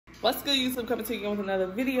What's good, YouTube? Coming to you with another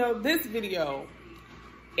video. This video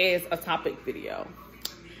is a topic video,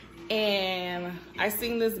 and I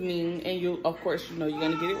seen this meme, and you, of course, you know you're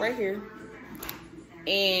gonna get it right here.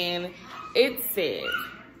 And it said,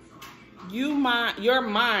 your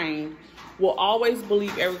mind will always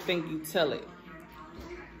believe everything you tell it.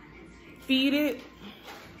 Feed it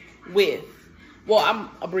with, well, I'm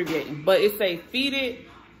abbreviating, but it say feed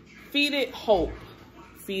it hope,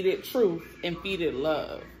 feed it truth, and feed it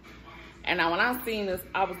love. And now when I seen this,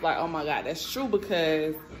 I was like, oh my God, that's true,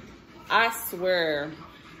 because I swear,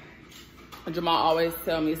 Jamal always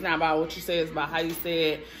tell me, it's not about what you say, it's about how you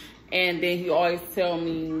say it. And then he always tell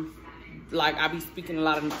me, like, I be speaking a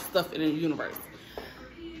lot of stuff in the universe.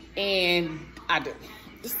 And I do.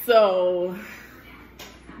 So,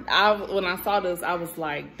 when I saw this, I was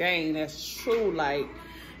like, dang, that's true. Like,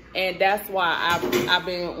 and that's why I've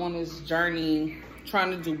been on this journey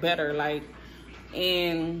trying to do better. Like,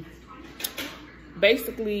 and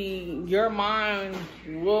basically, your mind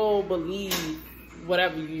will believe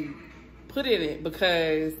whatever you put in it,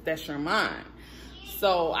 because that's your mind.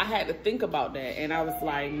 So I had to think about that, and I was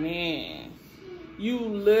like, man, you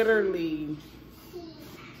literally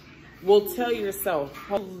will tell yourself,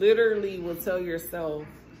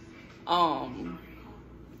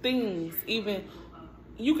 things, even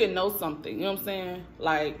you can know something, you know what I'm saying?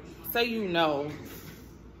 Like, say you know,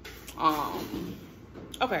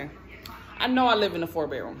 okay, I know I live in a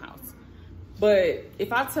 4-bedroom house, but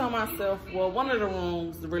if I tell myself, well, one of the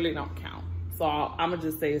rooms really don't count, so I'm gonna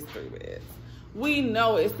just say it's 3 beds. We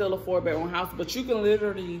know it's still a 4-bedroom house, but you can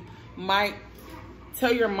literally might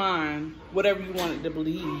tell your mind whatever you want it to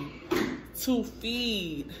believe to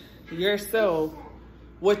feed yourself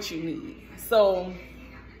what you need. So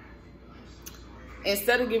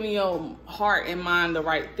instead of giving your heart and mind the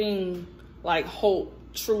right thing, like hope,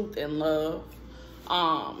 truth, and love,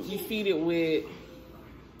 you feed it with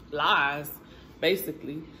lies,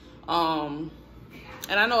 basically. And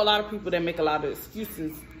I know a lot of people that make a lot of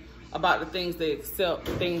excuses about the things they accept,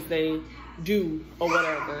 the things they do, or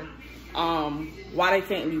whatever. Why they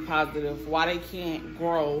can't be positive, why they can't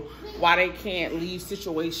grow, why they can't leave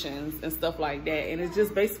situations and stuff like that. And it's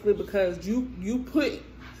just basically because you're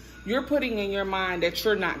putting in your mind that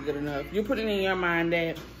you're not good enough. You're putting in your mind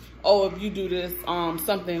that, oh, if you do this,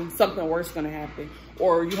 something worse is gonna happen,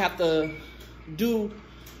 or you have to do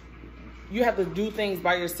things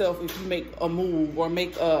by yourself if you make a move or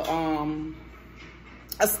make a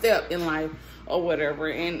step in life or whatever.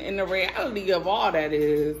 And the reality of all that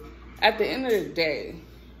is, at the end of the day,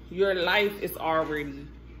 your life is already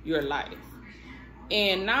your life.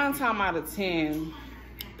 And 9 times out of 10,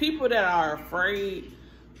 people that are afraid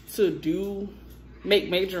to make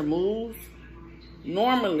major moves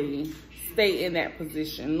normally stay in that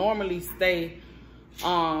position, normally stay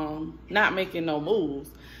not making no moves.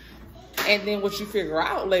 And then what you figure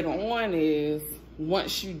out later on is,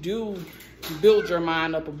 once you do build your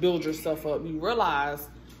mind up or build yourself up, you realize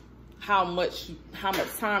how much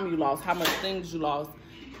time you lost, how much things you lost.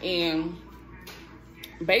 And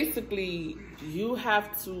basically you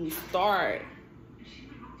have to start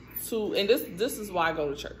to, and this is why I go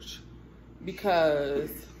to church, because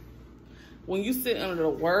when you sit under the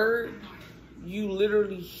word, you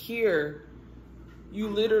literally hear,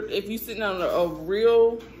 if you sitting under a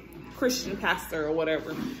real Christian pastor or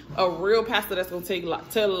whatever, a real pastor that's gonna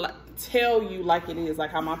tell you like it is, like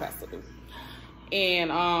how my pastor do.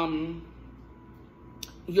 And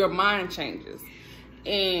your mind changes.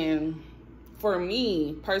 And for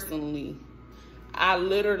me personally, I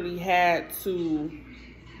literally had to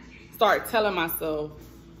start telling myself,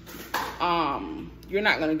 you're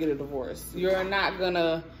not gonna get a divorce, you're not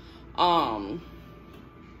gonna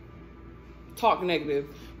talk negative,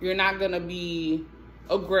 you're not gonna be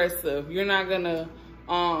aggressive, you're not gonna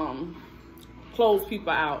close people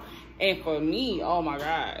out. And for me, oh my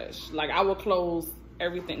gosh, like, I would close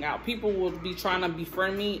everything out. People would be trying to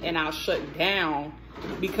befriend me, and I'll shut down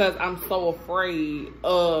because I'm so afraid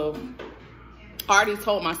of, I already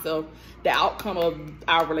told myself the outcome of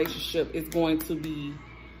our relationship is going to be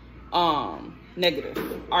negative.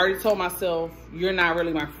 I already told myself, you're not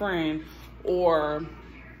really my friend, or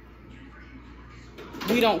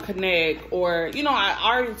we don't connect, or, you know, I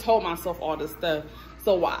already told myself all this stuff.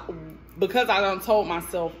 So because I done told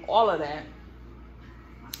myself all of that,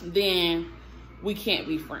 then we can't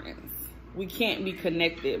be friends. We can't be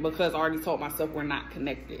connected, because I already told myself we're not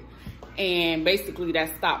connected. And basically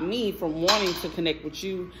that stopped me from wanting to connect with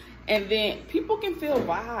you. And then people can feel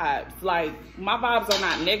vibes. Like, my vibes are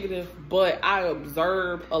not negative, but I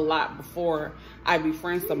observe a lot before I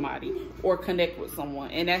befriend somebody or connect with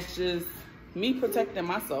someone. And that's just me protecting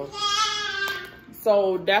myself.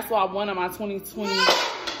 So that's why one of my 2020,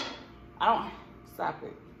 I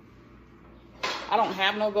don't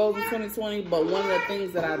have no goals in 2020, but one of the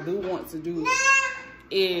things that I do want to do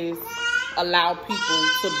is allow people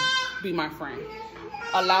to be my friend.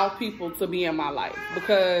 Allow people to be in my life,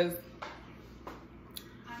 because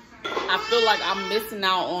I feel like I'm missing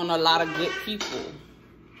out on a lot of good people.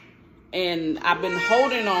 And I've been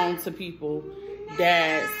holding on to people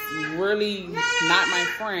that's really not my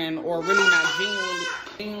friend, or really not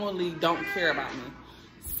genuinely don't care about me.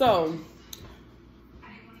 So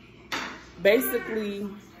basically,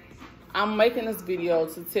 I'm making this video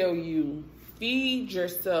to tell you, feed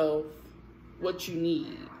yourself what you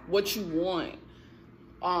need, what you want.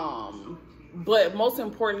 But most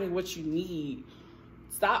importantly, what you need.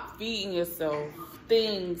 Stop feeding yourself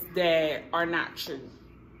things that are not true.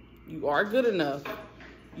 You are good enough.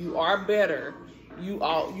 You are better. You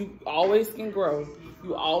always can grow.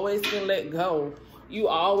 You always can let go. You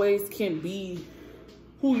always can be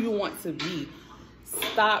who you want to be.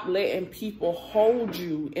 Stop letting people hold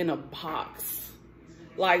you in a box.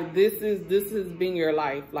 Like this has been your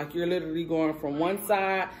life. Like you're literally going from one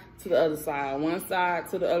side to the other side, one side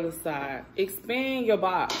to the other side. Expand your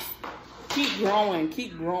box. Keep growing,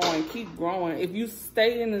 keep growing, keep growing. If you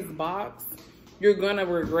stay in this box, you're gonna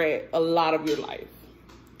regret a lot of your life.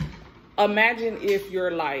 Imagine if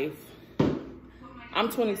your life, I'm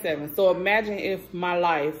 27, so imagine if my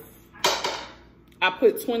life, I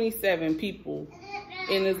put 27 people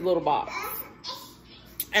in this little box.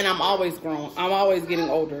 And I'm always growing, I'm always getting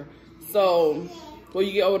older. So, well,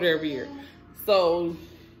 you get older every year. So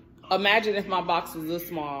imagine if my box was this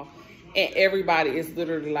small and everybody is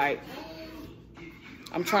literally like,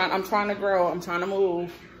 I'm trying to grow, I'm trying to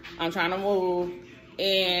move,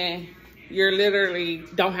 and you're literally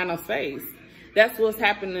don't have no space. That's what's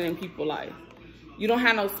happening in people's life. You don't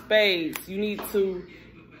have no space. You need to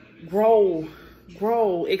grow,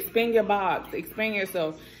 expand your box, expand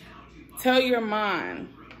yourself. Tell your mind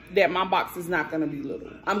that my box is not gonna be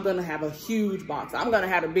little. I'm gonna have a huge box. I'm gonna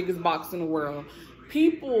have the biggest box in the world.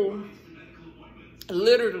 People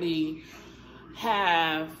literally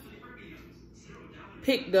have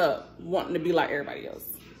picked up wanting to be like everybody else.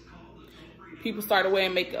 People started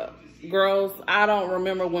wearing makeup. Girls, I don't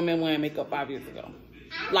remember women wearing makeup 5 years ago.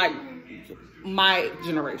 Like my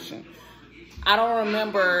generation. I don't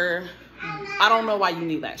remember, I don't know why you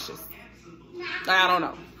need lashes. Like, I don't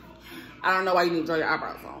know. I don't know why you need to draw your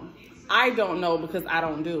eyebrows on. I don't know because I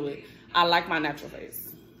don't do it. I like my natural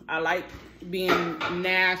face. I like being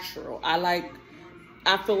natural. I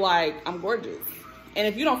feel like I'm gorgeous. And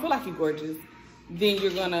if you don't feel like you're gorgeous, then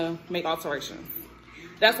you're gonna make alterations.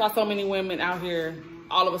 That's why so many women out here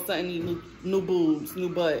all of a sudden need new boobs, new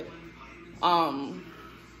butt.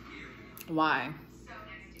 Why?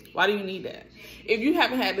 Why do you need that? If you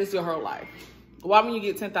haven't had this your whole life, why when you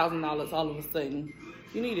get $10,000 all of a sudden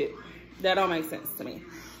you need it? That don't make sense to me.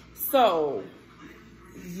 So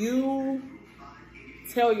you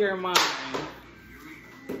tell your mind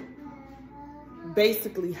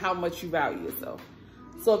basically how much you value yourself.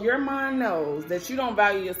 So if your mind knows that you don't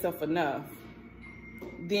value yourself enough,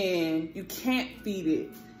 then you can't feed it.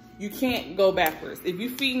 You can't go backwards. If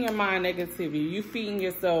you're feeding your mind negativity, you're feeding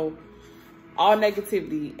yourself all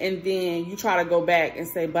negativity, and then you try to go back and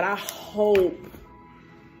say, but I hope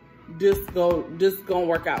this gonna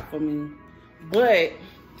work out for me. But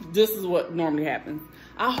this is what normally happens.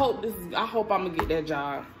 I hope I'm gonna get that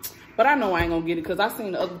job. But I know I ain't gonna get it because I've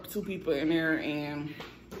seen the other two people in there, and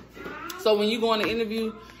so when you go on the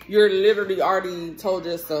interview, you're literally already told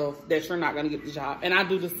yourself that you're not gonna get the job. And I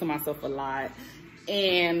do this to myself a lot.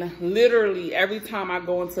 And literally every time I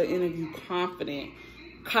go into an interview confident,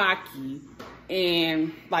 cocky,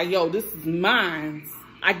 and like, yo, this is mine,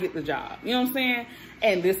 I get the job. You know what I'm saying?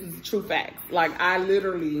 And this is the true facts. Like, I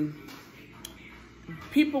literally,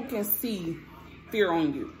 people can see fear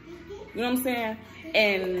on you. You know what I'm saying?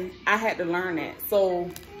 And I had to learn that. So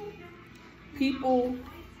people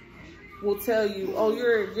will tell you, oh,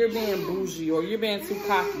 you're being bougie, or you're being too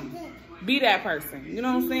cocky. Be that person. You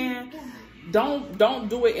know what I'm saying? Don't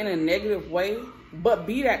do it in a negative way, but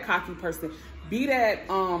be that cocky person. Be that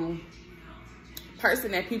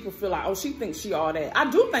person that people feel like, oh, she thinks she all that. I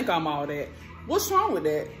do think I'm all that. What's wrong with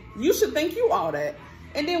that? You should think you all that.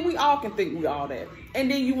 And then we all can think we all that.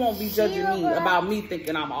 And then you won't be judging me about me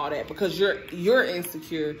thinking I'm all that, because you're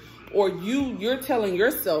insecure, or you're telling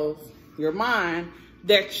yourself, your mind,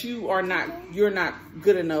 that you're not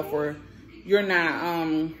good enough, or you're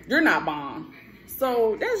not bomb.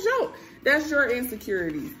 So that's your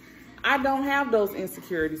insecurities. I don't have those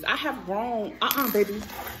insecurities. I have grown. Baby.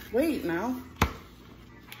 Wait now.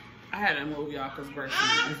 I had to move y'all because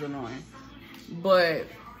Grayson is annoying. But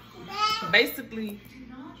basically,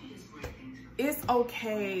 it's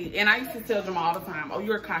okay. And I used to tell Jamal all the time, oh,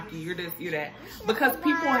 you're cocky, you're this, you're that. Because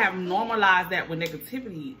people have normalized that with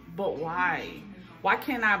negativity. But why? Why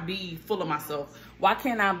can't I be full of myself? Why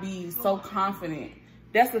can't I be so confident?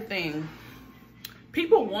 That's the thing.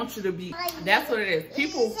 People want you to be. That's what it is.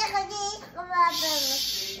 People.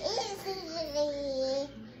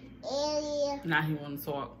 Now he want to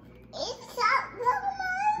talk.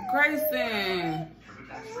 Grayson.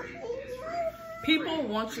 People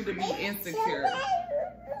want you to be insecure.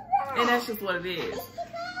 And that's just what it is.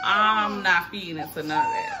 I'm not feeding into none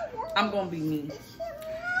of that. I'm going to be me.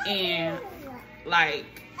 And, like,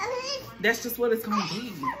 that's just what it's going to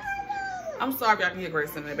be. I'm sorry if y'all can hear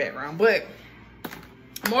Grayson in the background. But,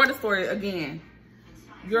 more of the story, again.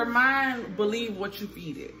 Your mind believe what you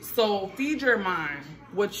feed it. So, feed your mind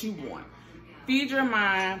what you want. Feed your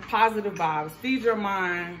mind positive vibes. Feed your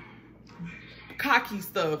mind cocky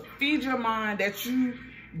stuff. Feed your mind that you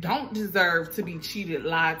don't deserve to be cheated,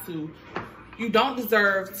 lied to. You don't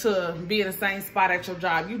deserve to be in the same spot at your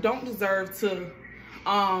job. You don't deserve to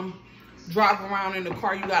drive around in the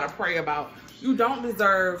car you gotta pray about. You don't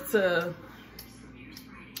deserve to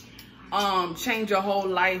change your whole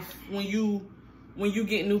life when you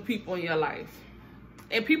get new people in your life.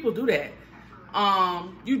 And people do that.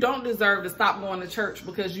 You don't deserve to stop going to church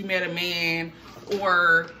because you met a man,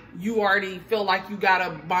 or you already feel like you got a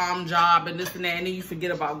bomb job and this and that, and then you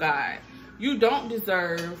forget about God. You don't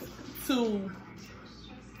deserve to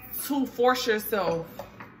force yourself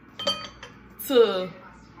to,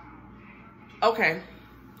 okay,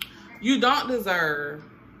 you don't deserve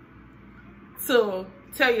to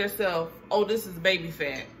tell yourself, oh, this is baby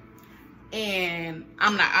fat and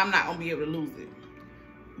I'm not gonna be able to lose it.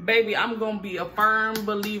 Baby, I'm going to be a firm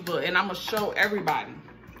believer, and I'm going to show everybody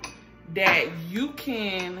that you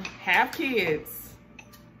can have kids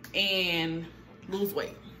and lose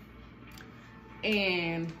weight.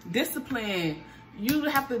 And discipline. You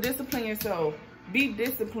have to discipline yourself. Be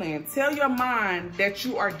disciplined. Tell your mind that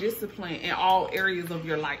you are disciplined in all areas of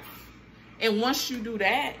your life. And once you do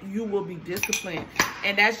that, you will be disciplined.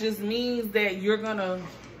 And that just means that you're going to,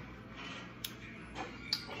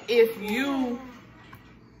 if you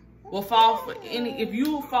fall for anything,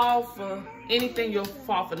 you'll fall for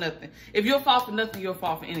nothing. If you'll fall for nothing, you'll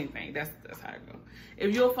fall for anything. That's how it goes.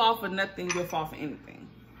 If you'll fall for nothing, you'll fall for anything.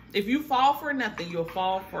 If you fall for nothing, you'll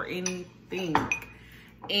fall for anything.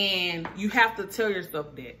 And you have to tell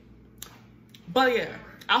yourself that. But yeah,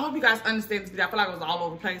 I hope you guys understand this video. I feel like it was all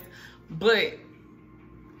over the place, but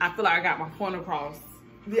I feel like I got my point across.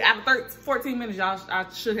 After 14 minutes, y'all, I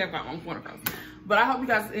should have got my point across. But I hope you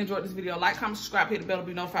guys enjoyed this video. Like, comment, subscribe, hit the bell to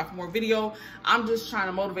be notified for more video. I'm just trying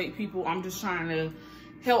to motivate people. I'm just trying to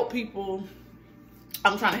help people.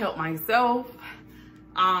 I'm trying to help myself.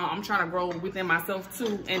 I'm trying to grow within myself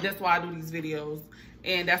too. And that's why I do these videos.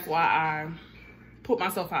 And that's why I put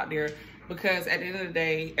myself out there. Because at the end of the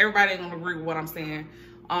day, everybody ain't gonna agree with what I'm saying.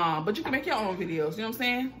 But you can make your own videos. You know what I'm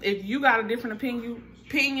saying? If you got a different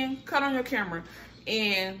opinion, cut on your camera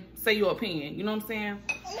and say your opinion. You know what I'm saying?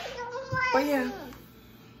 But yeah,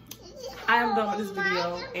 I am done with this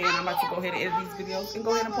video, and I'm about to go ahead and edit these videos and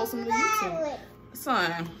go ahead and post them to YouTube.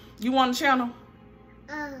 Son, you want a channel?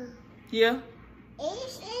 Yeah?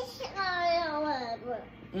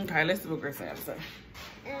 Okay, let's see what Grace has to say.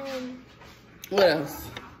 What else?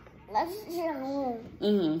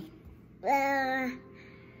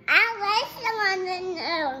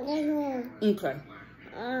 Okay.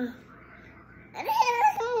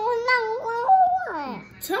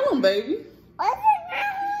 Tell them, baby.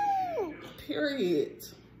 Period.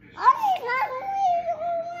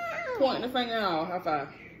 Pointing the finger out. High five.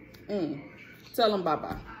 Tell them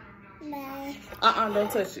bye-bye. Bye.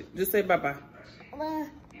 Don't touch it. Just say bye-bye.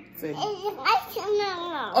 Say.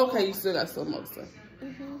 Okay, you still got some more to say.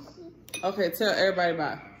 Okay, tell everybody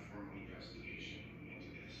bye.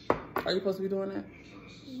 Are you supposed to be doing that?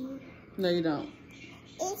 No, you don't.